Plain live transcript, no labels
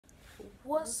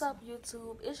What's up,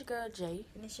 YouTube? It's your girl Jay,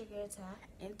 And it's your girl Ty.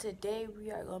 and today we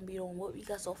are gonna be doing what we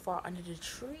got so far under the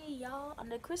tree, y'all,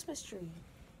 under the Christmas tree.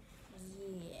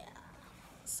 Yeah.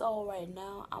 So right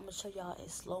now, I'm gonna show y'all in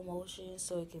slow motion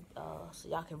so it can, so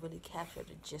y'all can really capture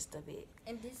the gist of it.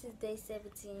 And this is day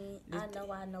 17. This I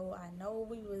know.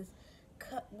 We was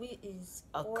we is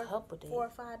a four couple days, 4 or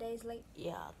 5 days late.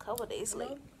 yeah, a couple days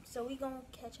late. So we gonna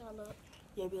catch y'all up.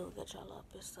 Yeah, we gonna get y'all up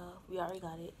and stuff. We already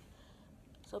got it.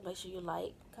 So make sure you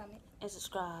like, Comment, and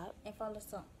subscribe, and follow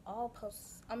us on all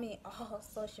all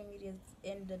social medias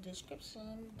in the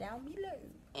description down below.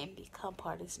 and become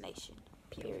part of this nation.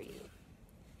 Period.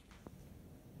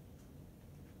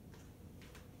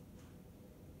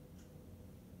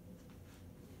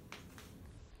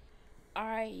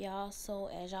 Alright, y'all, so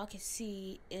as y'all can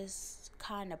see, it's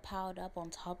kind of piled up on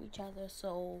top of each other,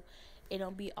 so it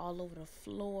don't be all over the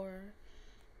floor.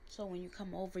 So when you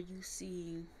come over, you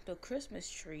see the Christmas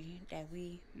tree that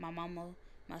my mama,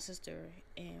 my sister,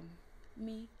 and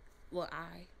me, well,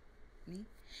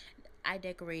 I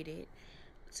decorated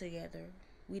together.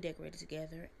 We decorated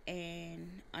together,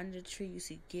 and under the tree you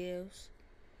see gifts.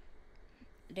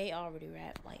 They already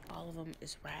wrapped, like all of them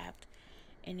is wrapped.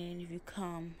 And then if you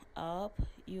come up,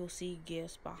 you'll see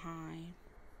gifts behind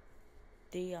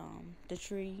the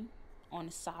tree, on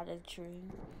the side of the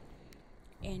tree,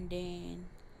 and then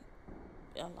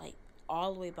like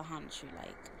all the way behind the tree,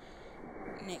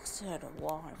 like next to the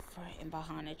wall in front and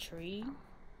behind the tree.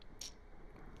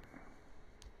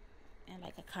 And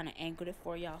like I kind of angled it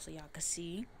for y'all so y'all can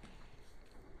see.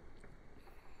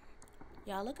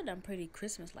 Y'all look at them pretty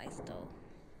Christmas lights though.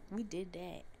 We did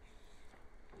that.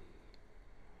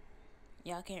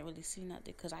 Y'all can't really see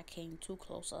nothing because I came too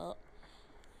close up.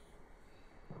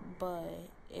 But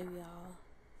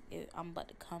I'm about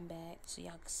to come back so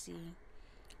y'all can see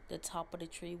the top of the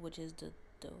tree, which is the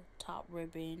top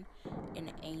ribbon and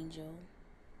the angel.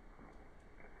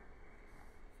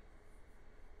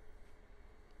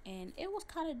 And it was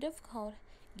kind of difficult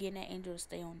getting that angel to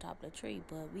stay on top of the tree,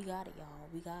 but we got it, y'all.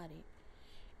 We got it.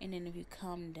 And then if you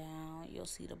come down, you'll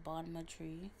see the bottom of the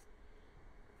tree,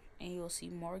 and you'll see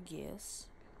more gifts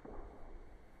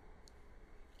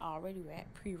already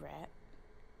wrapped, pre-wrapped.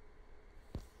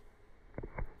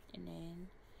 And then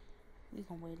we're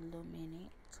gonna wait a little minute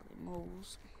till it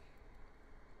moves.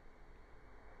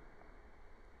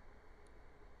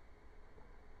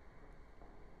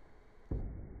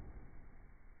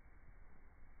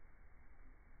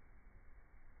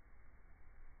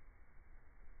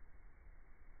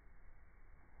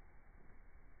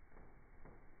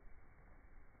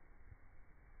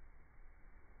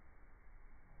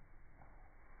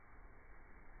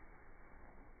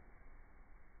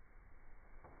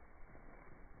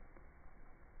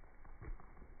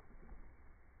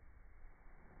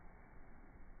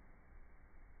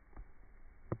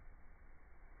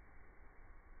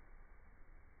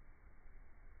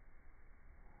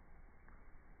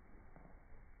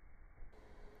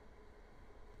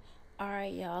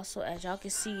 Alright, y'all, so as y'all can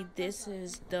see, this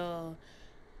is the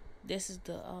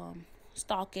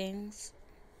stockings.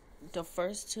 The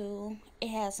first two, it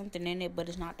has something in it, but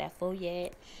it's not that full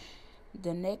yet.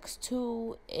 The next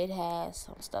two, it has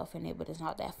some stuff in it, but it's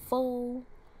not that full.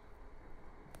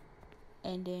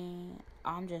 And then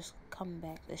I'm just coming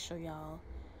back to show y'all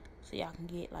so y'all can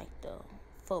get like the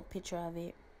full picture of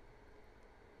it.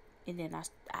 And then I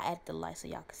add the light so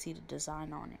y'all can see the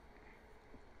design on it.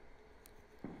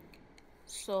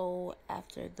 So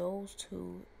after those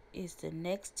two is the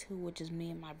next two, which is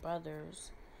me and my brothers.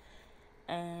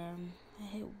 I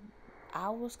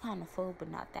was kind of full, but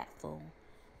not that full,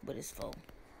 but it's full.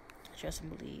 Trust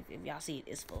and believe. If y'all see it,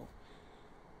 it's full.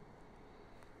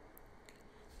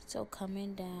 So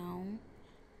coming down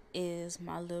is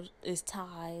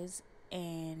Ty's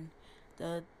and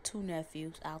the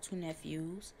our two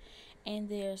nephews, and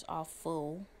theirs are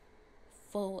full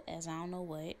as I don't know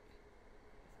what.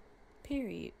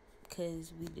 Period,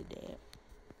 because we did that.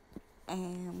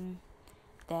 And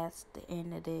that's the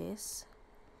end of this.